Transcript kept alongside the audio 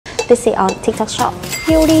This is on TikTok Shop.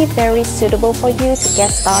 Purely very suitable for you to get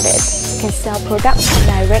started. You can sell products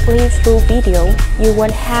directly through video. You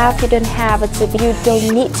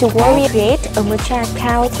don't need to worry. Create a merchant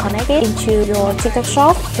account, connect it into your TikTok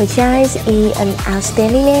Shop. Merchandise is an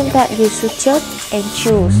outstanding name that you should just and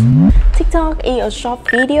choose. TikTok is a short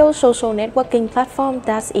video social networking platform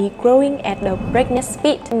that is growing at a breakneck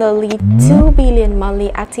speed, nearly 2 billion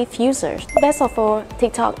monthly active users. Best of all,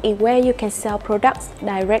 TikTok is where you can sell products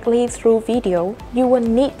directly through video. You won't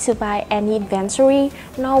need to buy any inventory,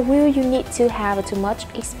 nor will you need to have too much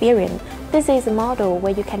experience. This is a model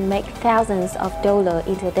where you can make thousands of dollars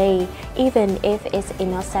in a day, even if it's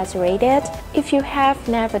not saturated. If you have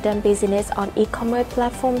never done business on e-commerce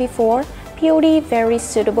platform before, purely very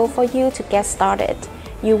suitable for you to get started.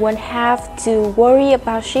 You won't have to worry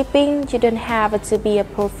about shipping, you don't have to be a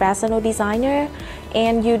professional designer,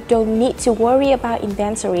 and you don't need to worry about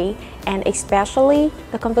inventory, and especially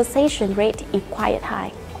the conversion rate is quite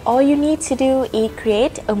high. All you need to do is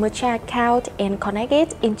create a merchant account and connect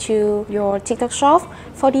it into your TikTok Shop.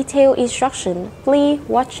 For detailed instruction, please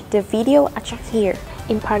watch the video attached here.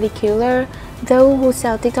 In particular, those who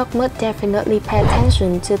sell TikTok must definitely pay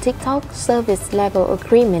attention to TikTok service level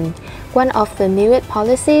agreement. One of the newest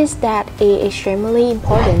policies that is extremely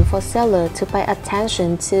important for sellers to pay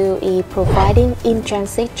attention to is providing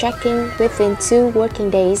in-transit tracking within 2 working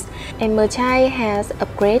days. And merchant has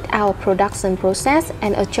upgraded our production process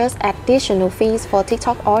and adjust additional fees for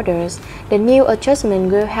TikTok orders. The new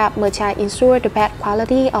adjustment will help merchant ensure the best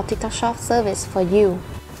quality of TikTok Shop service for you.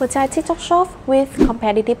 Merchant TikTok Shop with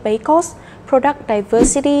competitive pay costs, product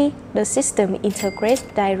diversity. The system integrates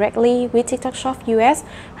directly with TikTok Shop US,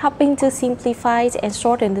 helping to simplify and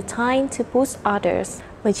shorten the time to push orders.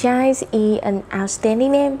 Merchandise is an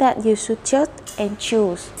outstanding name that you should just and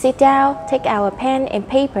choose. Sit down, take out a pen and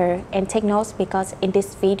paper, and take notes because in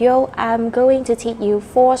this video, I'm going to teach you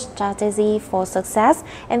 4 strategies for success,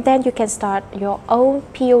 and then you can start your own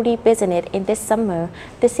POD business in this summer.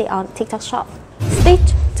 This is on TikTok Shop. Stick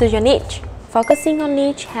to your niche. Focusing on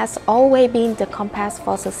niche has always been the compass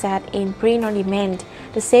for success in print-on-demand.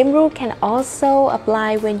 The same rule can also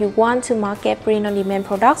apply when you want to market print-on-demand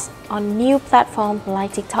products on new platforms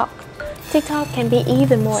like TikTok. TikTok can be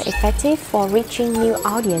even more effective for reaching new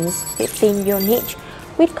audience within your niche.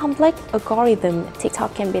 With complex algorithm,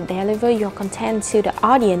 TikTok can deliver your content to the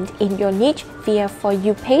audience in your niche via For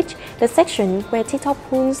You page, the section where TikTok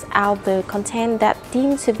pulls out the content that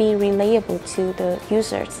deems to be relatable to the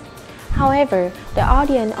users. However, the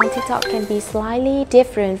audience on TikTok can be slightly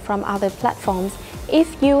different from other platforms.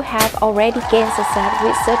 If you have already gained success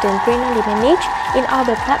with certain print-on-demand niche in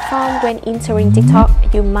other platforms when entering TikTok,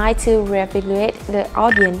 you might to reevaluate the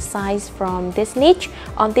audience size from this niche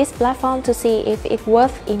on this platform to see if it's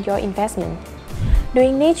worth in your investment.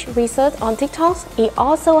 Doing niche research on TikTok is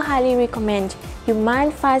also highly recommended. You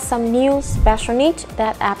might find some new special niche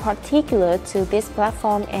that are particular to this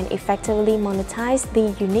platform and effectively monetize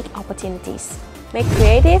the unique opportunities. Make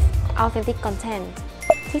creative, authentic content.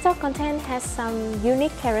 TikTok content has some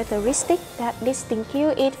unique characteristics that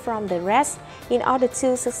distinguish it from the rest. In order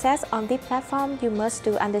to success on this platform, you must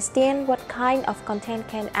understand what kind of content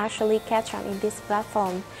can actually catch on in this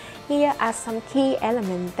platform. Here are some key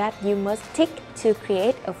elements that you must tick to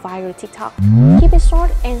create a viral TikTok. Keep it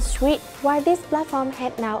short and sweet. While this platform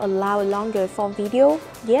has now allowed longer form video,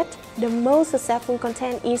 yet the most successful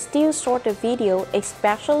content is still shorter video,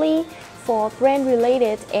 especially for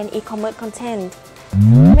brand-related and e-commerce content.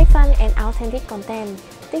 Make fun and authentic content.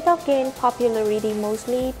 TikTok gained popularity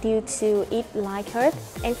mostly due to its light-hearted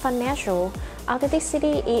and fun natural.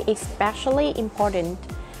 Authenticity is especially important.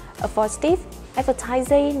 A positive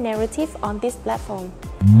advertising narrative on this platform.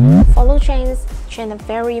 Follow trends. Trends are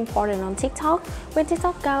very important on TikTok. When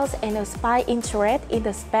TikTok goes and inspires interest in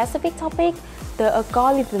the specific topic, the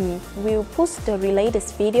algorithm will push the related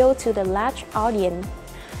video to the large audience.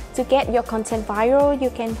 To get your content viral, you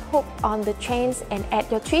can hook on the trends and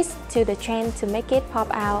add your twist to the trend to make it pop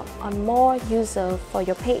out on more users for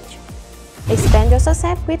your page. Expand your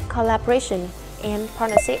success with collaboration and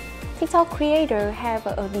partnership. TikTok creators have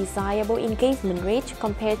a desirable engagement rate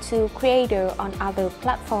compared to creators on other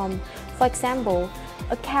platforms. For example,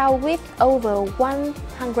 an account with over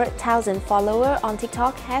 100,000 followers on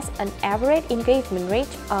TikTok has an average engagement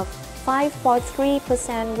rate of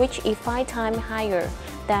 5.3%, which is 5 times higher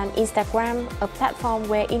than Instagram, a platform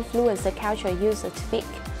where influencer culture users speak.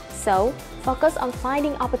 So, focus on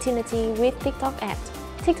finding opportunity with TikTok ads.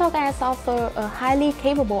 TikTok ads offer a highly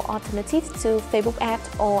capable alternative to Facebook ads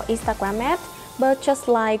or Instagram ads. But just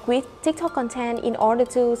like with TikTok content, in order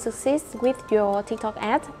to succeed with your TikTok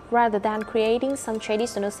ad, rather than creating some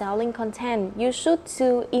traditional selling content, you should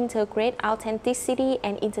to integrate authenticity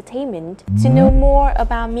and entertainment. To know more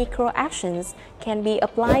about micro actions can be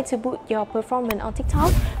applied to boost your performance on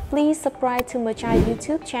TikTok, please subscribe to my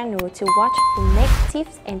YouTube channel to watch the next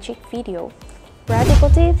tips and trick video. Practical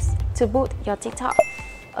tips to boost your TikTok.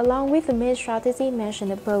 Along with the main strategy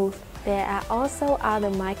mentioned above, there are also other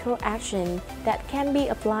micro actions that can be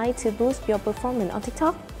applied to boost your performance on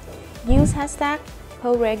TikTok. Use hashtag,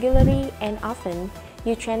 post regularly and often.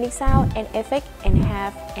 Use trending sound and effect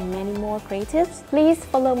and many more creatives. Please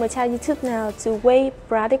follow my YouTube now to weigh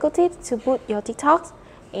practical tips to boost your TikToks.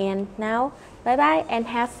 And now, bye bye and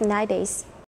have nice days.